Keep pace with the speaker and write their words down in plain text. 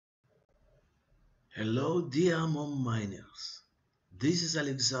Hello dear mom miners, this is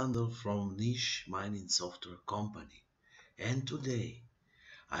Alexander from Vnish Mining Software Company, and today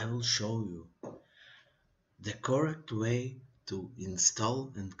I will show you the correct way to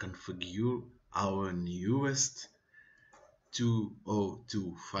install and configure our newest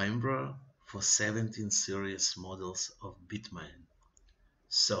 202 firmware for 17 series models of Bitmain.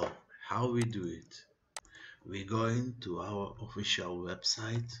 So how we do it? We go into our official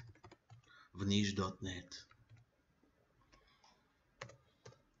website vnish.net.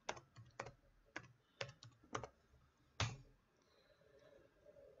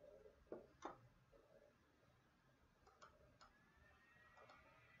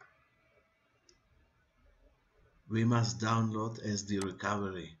 We must download SD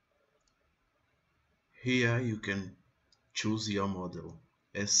recovery. Here you can choose your model.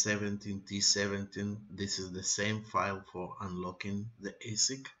 S17, T17, this is the same file for unlocking the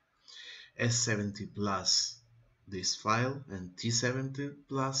ASIC. S70 plus this file and T17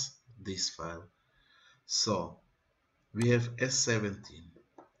 plus this file. So we have S17.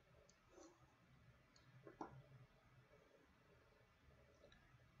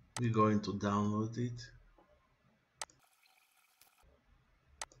 We're going to download it.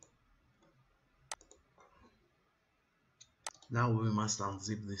 Now we must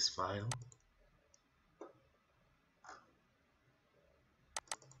unzip this file.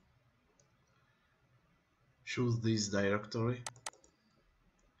 Choose this directory.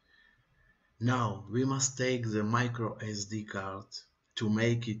 Now we must take the micro SD card to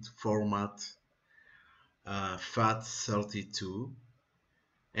make it format FAT32,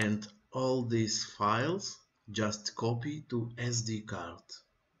 and all these files just copy to SD card.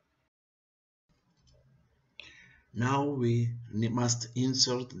 Now we must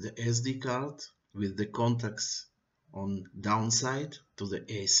insert the SD card with the contacts on downside to the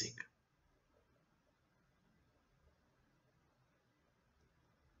ASIC.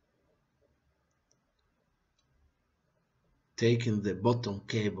 Taking the bottom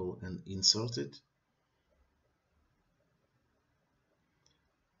cable and insert it.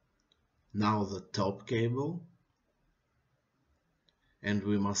 Now the top cable, and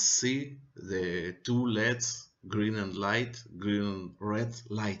we must see the two LEDs, green and red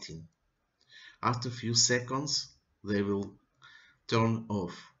lighting. After a few seconds they will turn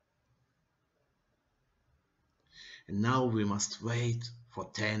off. And now we must wait for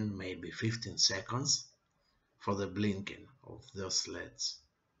 10, maybe 15 seconds for the blinking of those LEDs.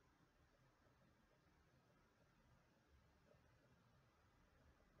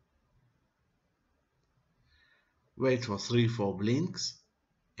 Wait for 3-4 blinks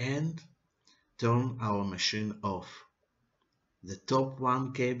and turn our machine off. The top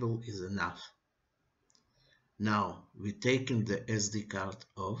one cable is enough. Now we're taking the SD card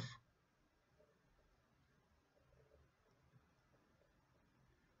off.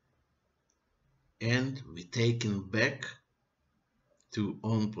 And we're taking back to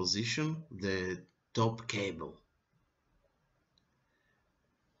on position the top cable.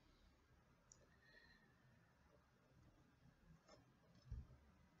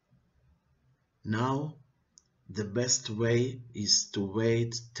 Now the best way is to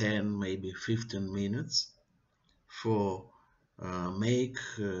wait 10, maybe 15 minutes for make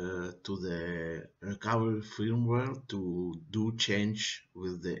to the recovery firmware to do change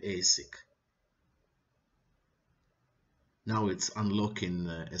with the ASIC. Now it's unlocking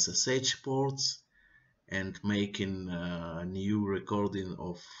SSH ports and making new recording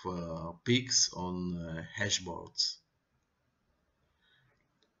of peaks on hashboards.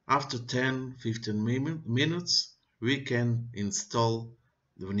 After 10-15 minutes we can install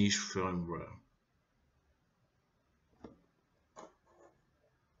the Vnish firmware.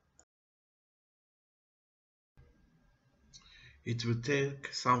 It will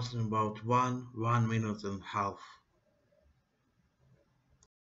take something about 1 minute and a half.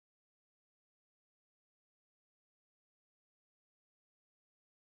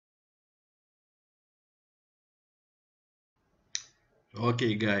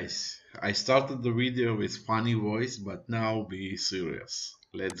 Okay guys, I started the video with funny voice, but now be serious.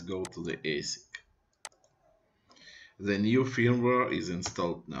 Let's go to the ASIC. The new firmware is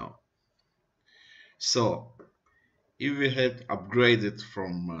installed now. So, if we had upgraded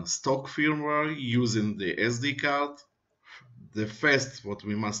from stock firmware using the SD card, the first what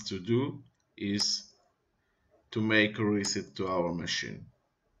we must to do is to make a reset to our machine.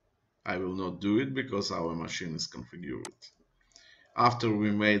 I will not do it because our machine is configured. After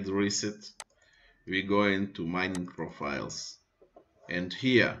we made the reset, we go into mining profiles, and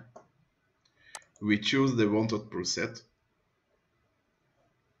here we choose the wanted preset.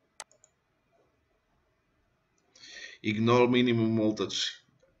 Ignore minimum voltage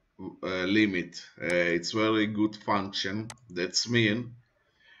limit. It's very good function. That's mean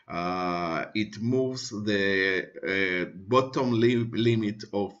it moves the bottom limit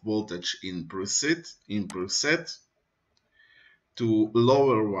of voltage in preset to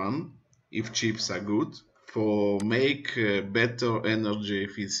lower one if chips are good for make better energy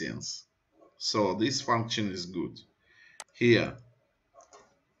efficiency. So this function is good. Here,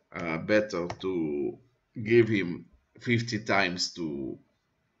 better to give him 50 times to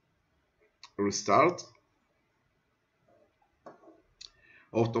restart.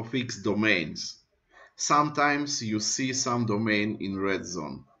 Autofix domains. Sometimes you see some domain in red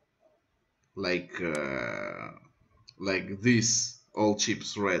zone, like this, all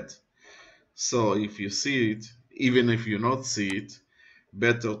chips red. So if you see it, even if you not see it,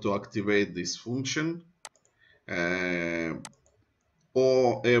 better to activate this function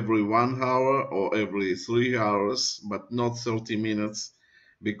or every 1 hour or every 3 hours, but not 30 minutes,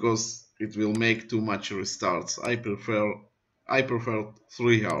 because it will make too much restarts. I prefer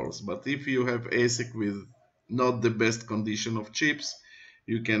 3 hours, but if you have ASIC with not the best condition of chips,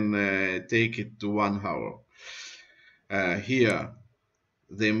 you can take it to 1 hour. Here,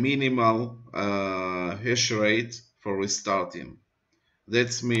 the minimal hash rate for restarting.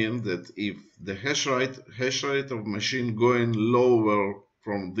 That means that if the hash rate of machine going lower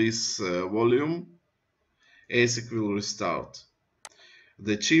from this volume, ASIC will restart.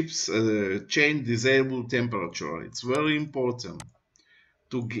 The chips change disable temperature. It's very important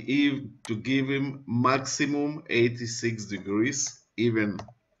to give him maximum 86 degrees, even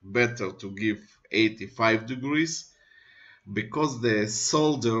better to give 85 degrees, because the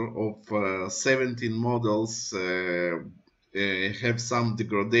solder of 17 models have some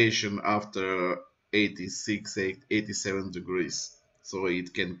degradation after 86, 87 degrees, so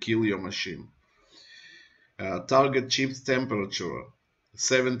it can kill your machine. Target chip's temperature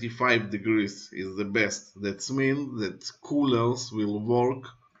 75 degrees is the best. That means that coolers will work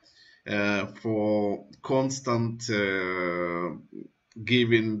for constant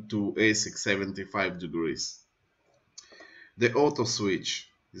giving to ASIC 75 degrees. The auto switch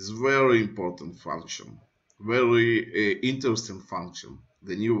is very important function, very interesting function,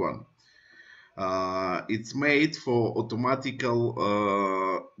 the new one. It's made for automatical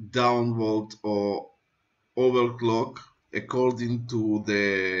downvolt or overclock according to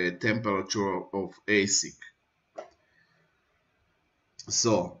the temperature of ASIC.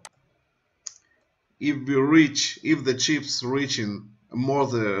 So if the chips reaching more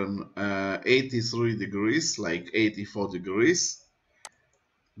than 83 degrees, like 84 degrees,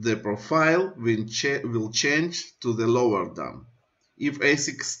 the profile will change to the lower down. If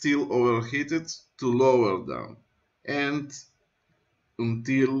ASIC still overheated, to lower down, and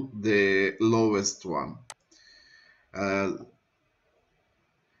until the lowest one.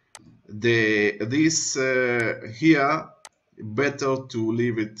 Here better to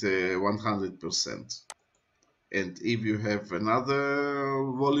leave it 100%. And if you have another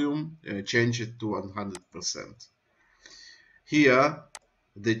volume, change it to 100%. Here,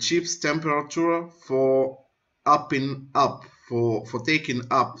 the chip's temperature for taking up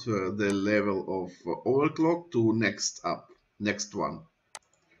the level of overclock to next one.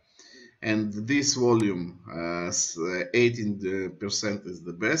 And this volume, 18% is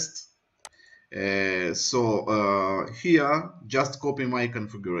the best. So here, just copy my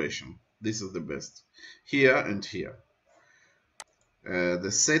configuration. This is the best. Here and here.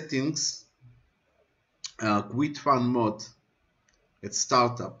 The settings, quit fan mode at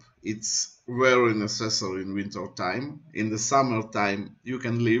startup. It's very necessary in winter time. In the summer time, you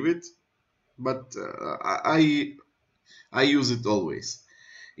can leave it, but I use it always.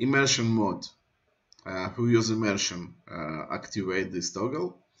 Immersion mode. Who use immersion, activate this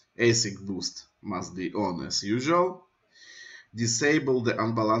toggle. ASIC boost must be on as usual. Disable the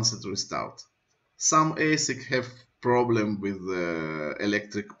unbalanced restart. Some ASIC have problem with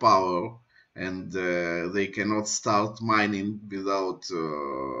electric power, and they cannot start mining without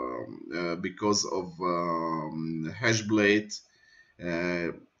because of hash blade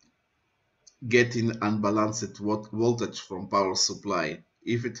getting unbalanced voltage from power supply.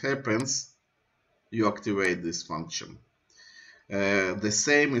 If it happens, you activate this function. The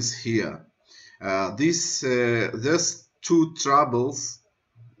same is here. There's two troubles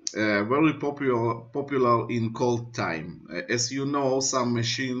very popular in cold time. As you know, some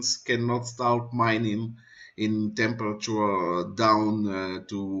machines cannot start mining in temperature down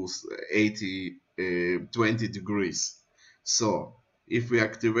to 20 degrees. So if we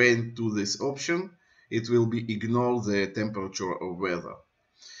activate to this option, it will be ignore the temperature of weather.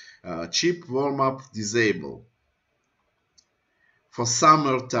 Chip warm-up disable. For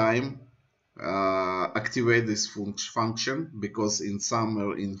summertime, activate this function, because in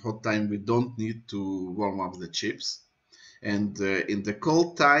summer, in hot time, we don't need to warm up the chips. And in the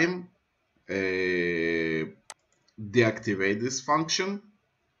cold time, deactivate this function,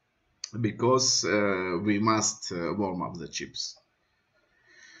 because we must warm up the chips.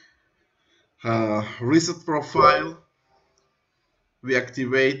 Reset profile, we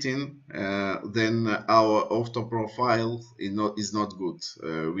activating, then our auto profile is not good.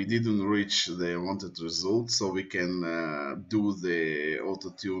 We didn't reach the wanted result, so we can do the auto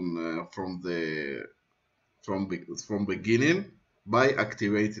tune from beginning by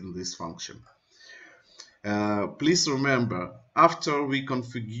activating this function. Please remember, after we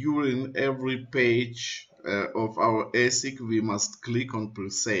configuring every page of our ASIC, we must click on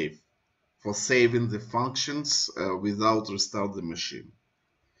pre-save for saving the functions without restart the machine.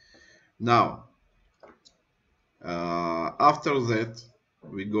 Now, after that,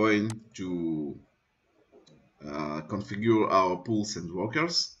 we're going to configure our pools and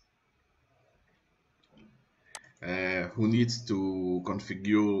workers. Who needs to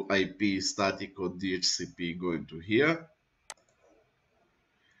configure IP, static, or DHCP, going to here.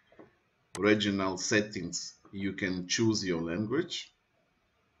 Regional settings, you can choose your language.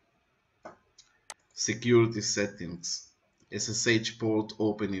 Security settings, SSH port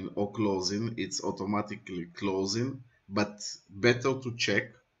opening or closing, it's automatically closing, but better to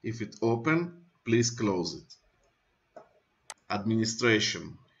check. If it open, please close it.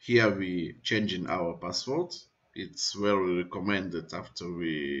 Administration, here we changing our password. It's very recommended after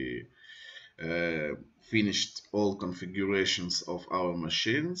we finished all configurations of our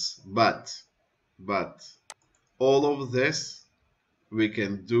machines, but all of this we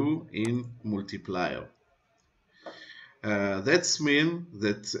can do in multiplier. That's mean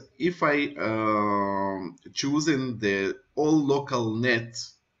that if I choosing the all local net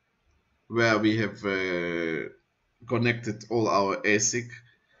where we have connected all our ASIC,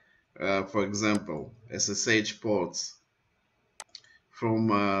 for example, SSH ports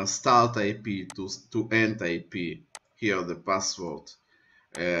from start IP to end IP, here the password,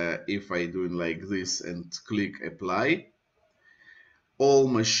 if I do it like this and click apply, all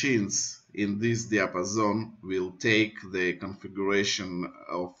machines in this diapason will take the configuration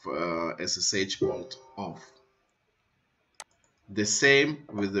of SSH port off. The same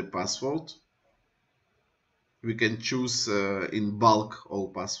with the password. We can choose in bulk all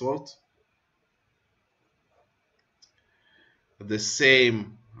password. The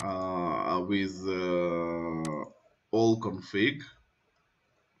same with all config.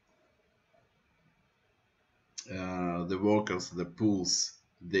 The workers, the pools,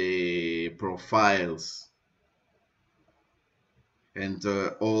 the profiles, and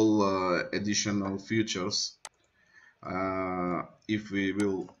all additional features. If we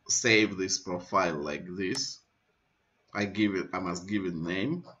will save this profile like this, I must give it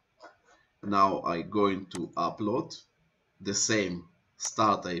name. Now I going to upload the same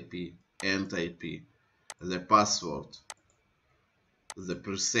start IP, end IP, the password, the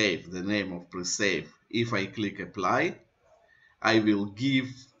pre-save, the name of pre-save. If I click apply, I will give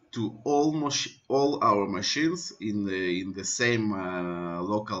to all our machines in the same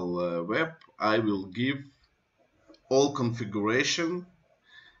local web. I will give all configuration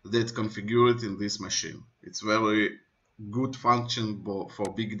that configured in this machine. It's very good function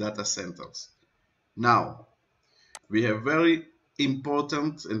for big data centers. Now we have very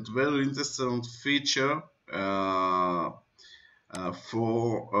important and very interesting feature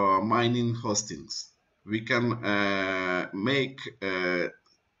for mining hostings. We can make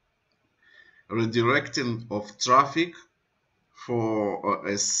redirecting of traffic for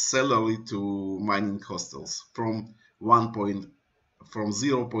a salary to mining hostels from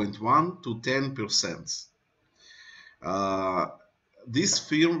 0.1 to 10%. This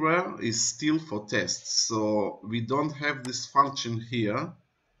firmware is still for tests, so we don't have this function here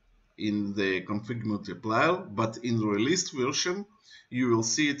in the config multiplier, but in the released version you will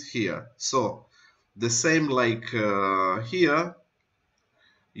see it here. So the same like here,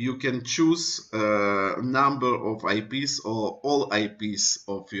 you can choose a number of IPs or all IPs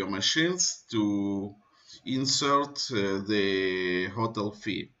of your machines to insert the hotel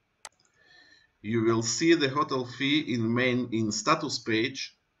fee. You will see the hotel fee in status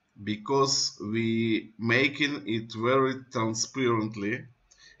page, because we making it very transparently.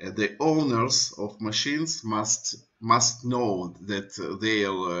 The owners of machines must know that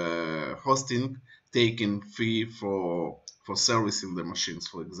their hosting taking fee for servicing the machines,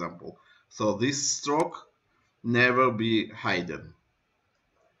 for example. So this stroke never be hidden.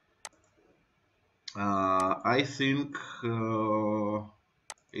 I think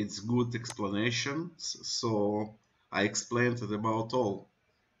it's good explanation, so I explained it about all.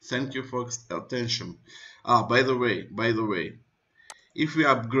 Thank you for attention. By the way, if we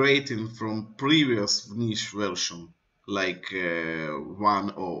are upgrading from previous Vnish version, like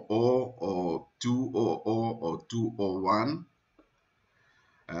 1.0.0 or 2.0.0 or 2.0.1,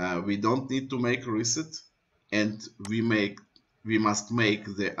 we don't need to make a reset, and we must make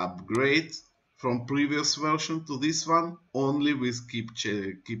the upgrade from previous version to this one only with keep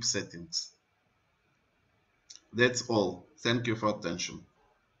settings. That's all. Thank you for attention.